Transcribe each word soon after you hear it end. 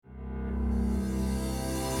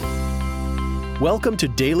Welcome to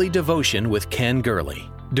Daily Devotion with Ken Gurley.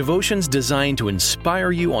 Devotions designed to inspire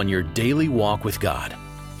you on your daily walk with God.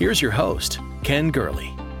 Here's your host, Ken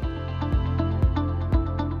Gurley.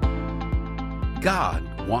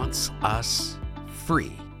 God wants us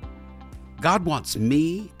free. God wants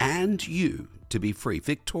me and you to be free,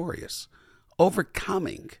 victorious,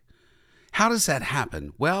 overcoming. How does that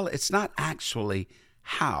happen? Well, it's not actually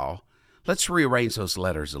how. Let's rearrange those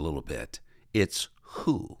letters a little bit. It's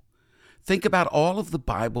who. Think about all of the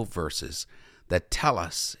Bible verses that tell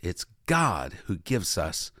us it's God who gives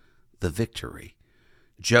us the victory.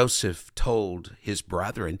 Joseph told his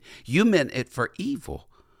brethren, "You meant it for evil,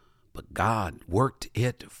 but God worked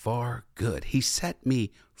it for good. He set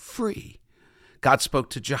me free." God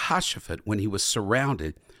spoke to Jehoshaphat when he was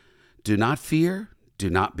surrounded. "Do not fear,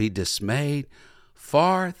 do not be dismayed,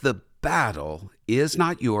 for the battle is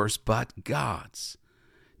not yours, but God's."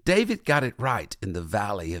 David got it right in the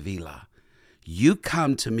valley of Elah. "You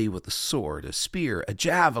come to me with a sword, a spear, a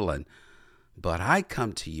javelin, but I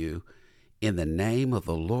come to you in the name of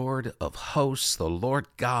the Lord of hosts, the Lord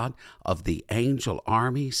God of the angel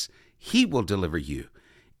armies. He will deliver you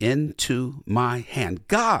into my hand."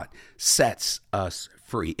 God sets us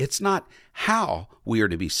free. It's not how we are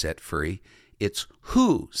to be set free. It's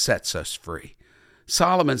who sets us free.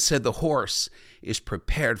 Solomon said the horse is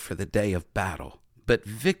prepared for the day of battle, but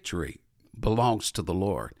victory belongs to the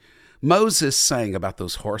Lord. Moses sang about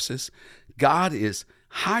those horses. God is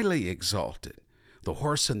highly exalted. The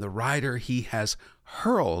horse and the rider he has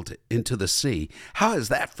hurled into the sea. How is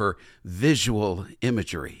that for visual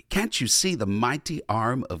imagery? Can't you see the mighty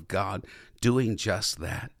arm of God doing just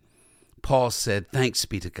that? Paul said, "Thanks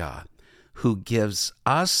be to God, who gives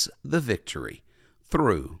us the victory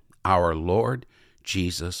through our Lord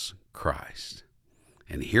Jesus Christ."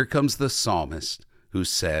 And here comes the psalmist who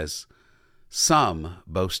says, "Some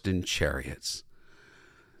boast in chariots.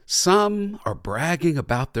 Some are bragging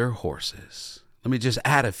about their horses." Let me just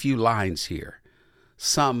add a few lines here.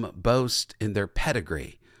 Some boast in their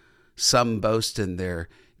pedigree. Some boast in their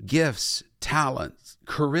gifts, talents,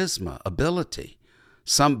 charisma, ability.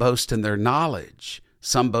 Some boast in their knowledge.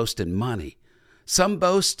 Some boast in money. Some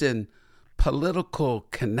boast in political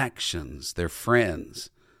connections, their friends.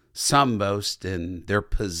 Some boast in their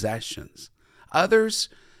possessions. Others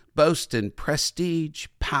boast in prestige,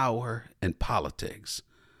 power, and politics.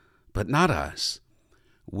 But not us.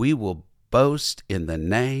 We will boast in the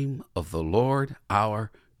name of the Lord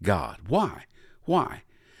our God. Why? Why?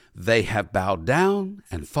 They have bowed down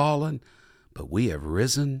and fallen, but we have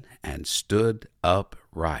risen and stood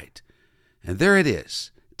upright. And there it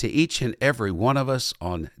is to each and every one of us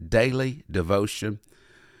on daily devotion,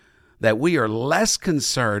 that we are less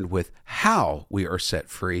concerned with how we are set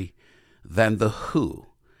free than the who.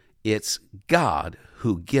 It's God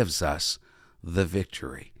who gives us the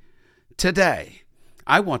victory. Today,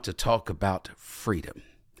 I want to talk about freedom,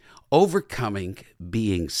 overcoming,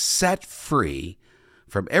 being set free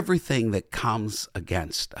from everything that comes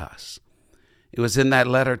against us. It was in that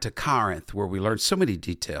letter to Corinth where we learned so many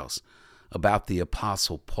details about the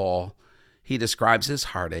Apostle Paul. He describes his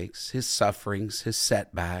heartaches, his sufferings, his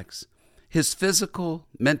setbacks, his physical,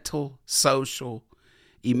 mental, social,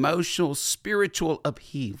 emotional, spiritual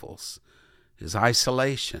upheavals, his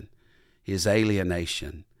isolation, his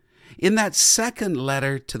alienation. In that second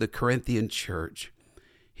letter to the Corinthian church,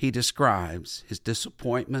 he describes his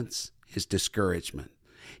disappointments, his discouragement,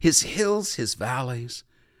 his hills, his valleys,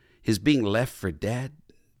 his being left for dead,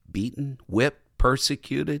 beaten, whipped,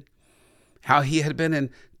 persecuted, how he had been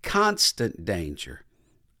in constant danger,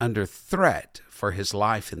 under threat for his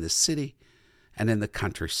life in the city and in the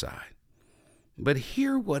countryside. But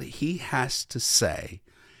hear what he has to say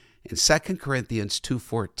in 2 Corinthians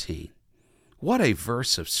 2:14. What a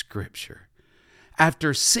verse of Scripture.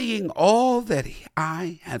 "After seeing all that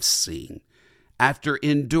I have seen, after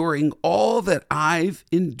enduring all that I've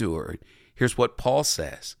endured," here's what Paul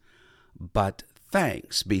says, "but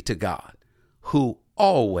thanks be to God, who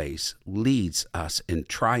always leads us in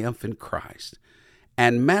triumph in Christ,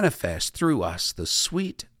 and manifests through us the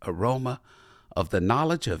sweet aroma of the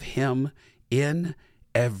knowledge of Him in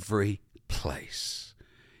every place."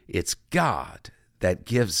 It's God that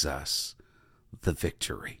gives us the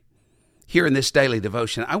victory. Here in this daily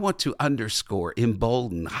devotion, I want to underscore,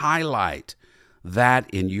 embolden, highlight that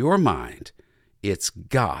in your mind, it's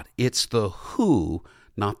God. It's the who,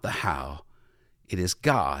 not the how. It is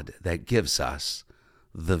God that gives us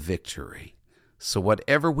the victory. So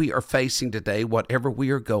whatever we are facing today, whatever we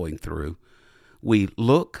are going through, we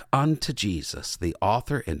look unto Jesus, the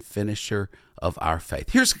author and finisher of our faith.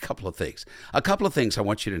 Here's a couple of things I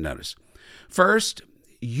want you to notice. First,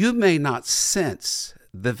 you may not sense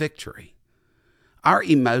the victory. Our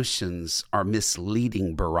emotions are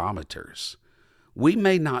misleading barometers. We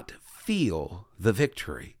may not feel the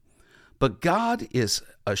victory, but God is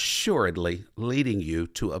assuredly leading you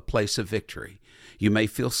to a place of victory. You may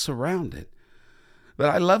feel surrounded, but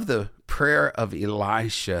I love the prayer of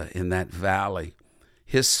Elisha in that valley.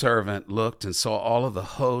 His servant looked and saw all of the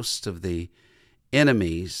hosts of the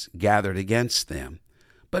enemies gathered against them.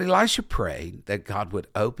 But Elisha prayed that God would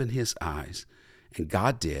open his eyes, and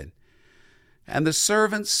God did. And the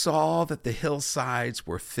servant saw that the hillsides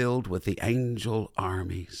were filled with the angel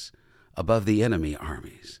armies above the enemy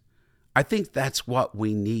armies. I think that's what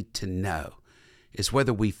we need to know, is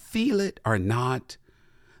whether we feel it or not,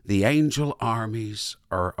 the angel armies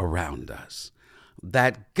are around us.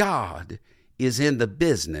 That God is in the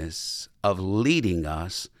business of leading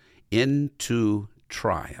us into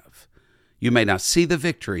triumph. You may not see the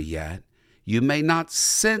victory yet. You may not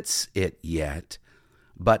sense it yet,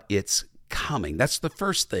 but it's coming. That's the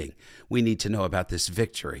first thing we need to know about this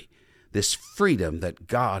victory, this freedom that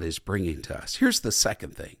God is bringing to us. Here's the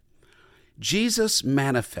second thing. Jesus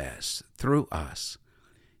manifests through us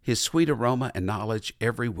his sweet aroma and knowledge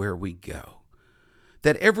everywhere we go.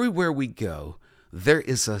 That everywhere we go, there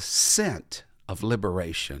is a scent of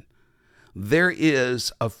liberation. There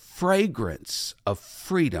is a fragrance of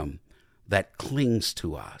freedom that clings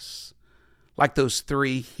to us. Like those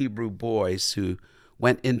 3 Hebrew boys who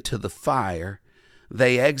went into the fire,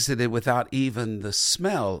 they exited without even the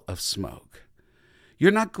smell of smoke.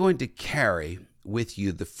 You're not going to carry with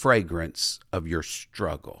you the fragrance of your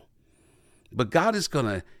struggle, but God is going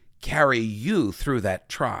to carry you through that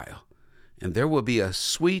trial, and there will be a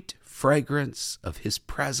sweet fragrance of his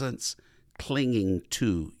presence clinging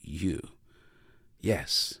to you.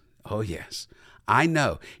 Yes, oh yes, I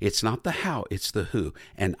know it's not the how, it's the who,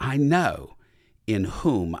 and I know in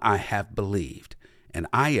whom I have believed, and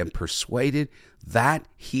I am persuaded that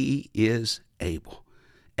he is able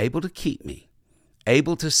to keep me,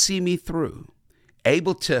 able to see me through,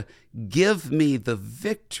 able to give me the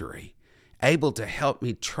victory, able to help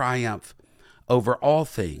me triumph over all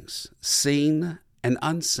things, seen and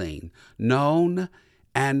unseen, known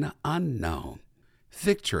and unknown.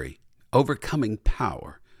 Victory, overcoming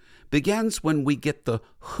power, begins when we get the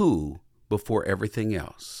who before everything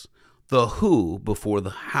else, the who before the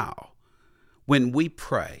how. When we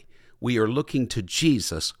pray, we are looking to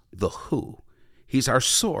Jesus, the who. He's our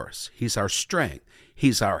source. He's our strength.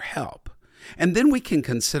 He's our help. And then we can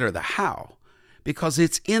consider the how, because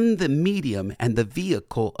it's in the medium and the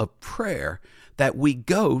vehicle of prayer that we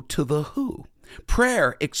go to the who.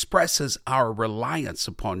 Prayer expresses our reliance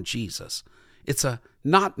upon Jesus. It's a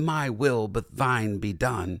not my will but thine be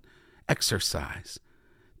done exercise.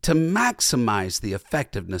 To maximize the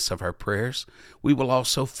effectiveness of our prayers, we will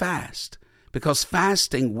also fast, because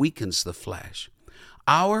fasting weakens the flesh.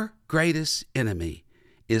 Our greatest enemy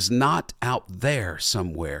is not out there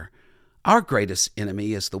somewhere. Our greatest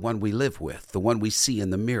enemy is the one we live with, the one we see in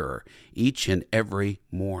the mirror each and every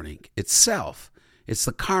morning. It's self. It's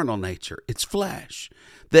the carnal nature. It's flesh.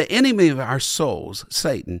 The enemy of our souls,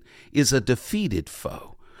 Satan, is a defeated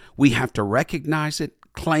foe. We have to recognize it,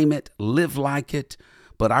 claim it, live like it.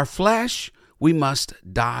 But our flesh, we must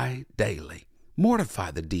die daily.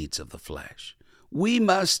 Mortify the deeds of the flesh. We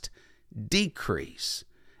must decrease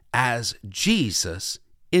as Jesus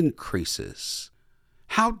increases.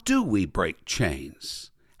 How do we break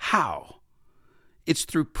chains? How? It's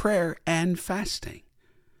through prayer and fasting.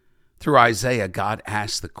 Through Isaiah, God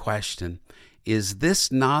asked the question, is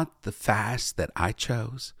this not the fast that I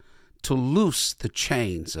chose? To loose the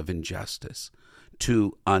chains of injustice,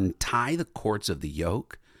 to untie the cords of the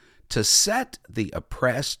yoke, to set the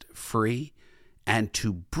oppressed free, and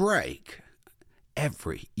to break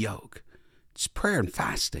every yoke. It's prayer and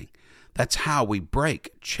fasting. That's how we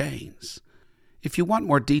break chains. If you want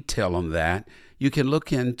more detail on that, you can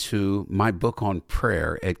look into my book on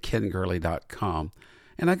prayer at kengurley.com,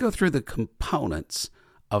 and I go through the components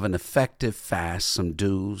of an effective fast, some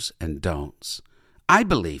do's and don'ts. I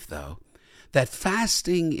believe, though, that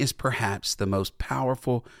fasting is perhaps the most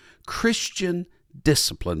powerful Christian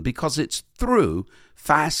discipline, because it's through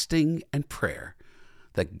fasting and prayer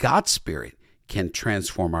that God's Spirit can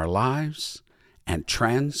transform our lives and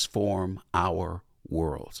transform our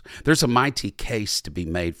worlds. There's a mighty case to be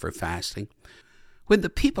made for fasting. When the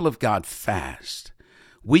people of God fast,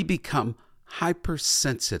 we become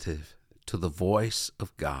hypersensitive to the voice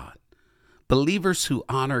of God. Believers who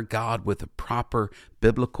honor God with a proper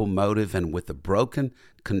biblical motive and with a broken,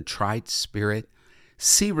 contrite spirit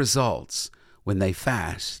see results when they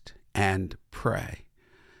fast and pray.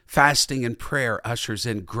 Fasting and prayer ushers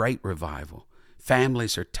in great revival.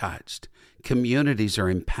 Families are touched, communities are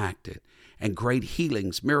impacted, and great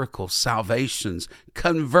healings, miracles, salvations,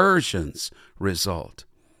 conversions result.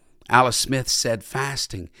 Alice Smith said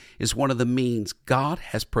fasting is one of the means God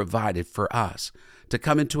has provided for us to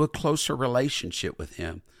come into a closer relationship with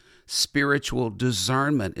Him. Spiritual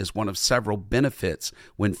discernment is one of several benefits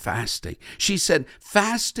when fasting. She said,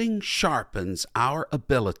 fasting sharpens our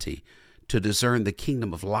ability to discern the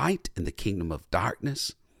kingdom of light and the kingdom of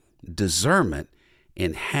darkness. Discernment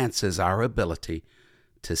enhances our ability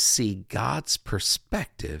to see God's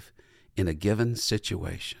perspective in a given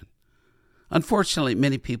situation. Unfortunately,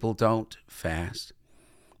 many people don't fast.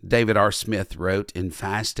 David R. Smith wrote in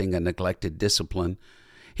Fasting, a Neglected Discipline,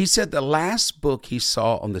 he said the last book he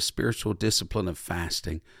saw on the spiritual discipline of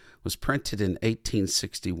fasting was printed in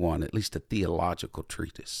 1861, at least a theological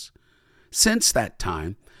treatise. Since that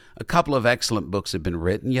time, a couple of excellent books have been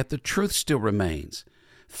written, yet the truth still remains.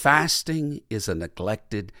 Fasting is a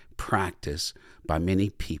neglected practice by many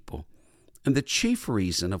people. And the chief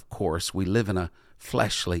reason, of course, we live in a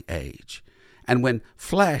fleshly age. And when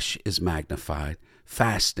flesh is magnified,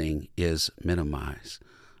 fasting is minimized.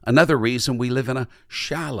 Another reason, we live in a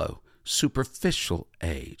shallow, superficial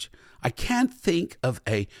age. I can't think of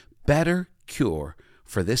a better cure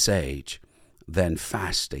for this age than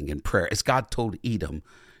fasting and prayer. As God told Edom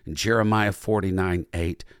in Jeremiah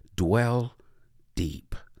 49:8, dwell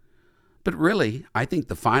deep. But really, I think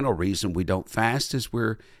the final reason we don't fast is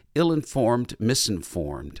we're ill-informed,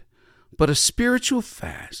 misinformed. But a spiritual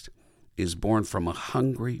fast is born from a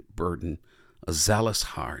hungry burden, a zealous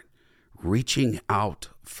heart, reaching out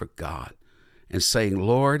for God and saying,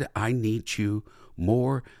 Lord, I need you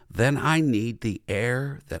more than I need the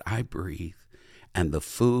air that I breathe and the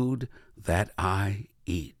food that I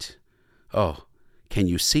eat. Oh, can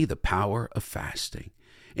you see the power of fasting?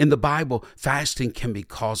 In the Bible, fasting can be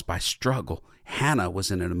caused by struggle. Hannah was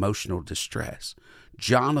in an emotional distress.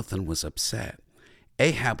 Jonathan was upset.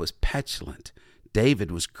 Ahab was petulant. David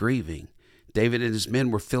was grieving. David and his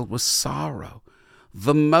men were filled with sorrow.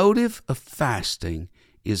 The motive of fasting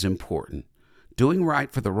is important. Doing right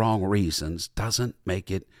for the wrong reasons doesn't make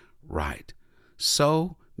it right.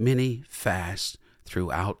 So many fasts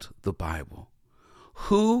throughout the Bible.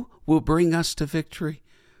 Who will bring us to victory?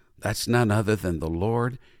 That's none other than the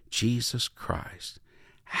Lord Jesus Christ.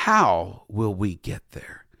 How will we get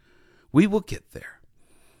there? We will get there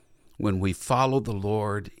when we follow the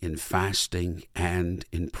Lord in fasting and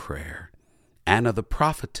in prayer. Anna the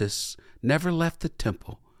prophetess never left the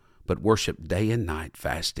temple, but worshiped day and night,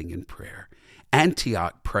 fasting and prayer.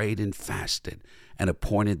 Antioch prayed and fasted and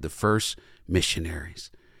appointed the first missionaries.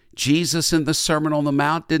 Jesus in the Sermon on the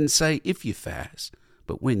Mount didn't say if you fast,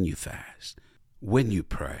 but when you fast, when you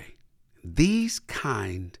pray. These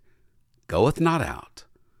kind goeth not out,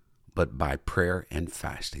 but by prayer and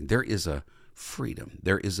fasting. There is a freedom.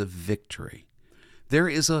 There is a victory. There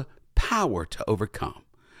is a power to overcome,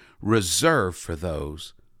 reserved for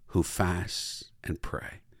those who fast and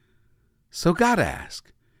pray. So God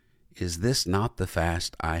asks, is this not the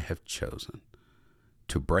fast I have chosen?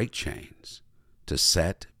 To break chains, to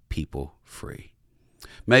set people free.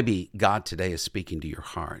 Maybe God today is speaking to your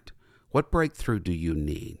heart. What breakthrough do you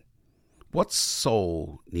need? What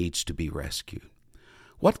soul needs to be rescued?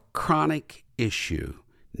 What chronic issue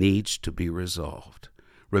needs to be resolved?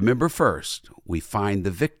 Remember, first, we find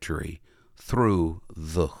the victory through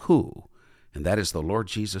the who, and that is the Lord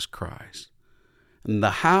Jesus Christ. And the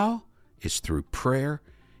how is through prayer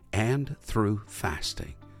and through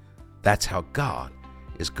fasting. That's how God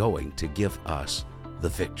is going to give us the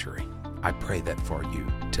victory. I pray that for you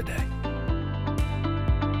today.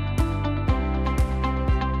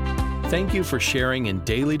 Thank you for sharing in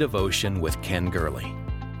Daily Devotion with Ken Gurley.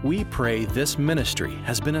 We pray this ministry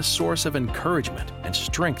has been a source of encouragement and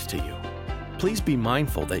strength to you. Please be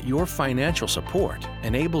mindful that your financial support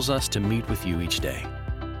enables us to meet with you each day.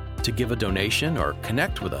 To give a donation or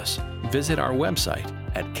connect with us, visit our website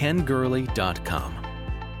at kengurley.com.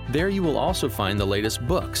 There you will also find the latest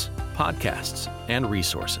books, podcasts, and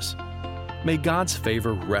resources. May God's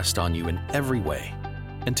favor rest on you in every way.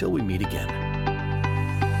 Until we meet again.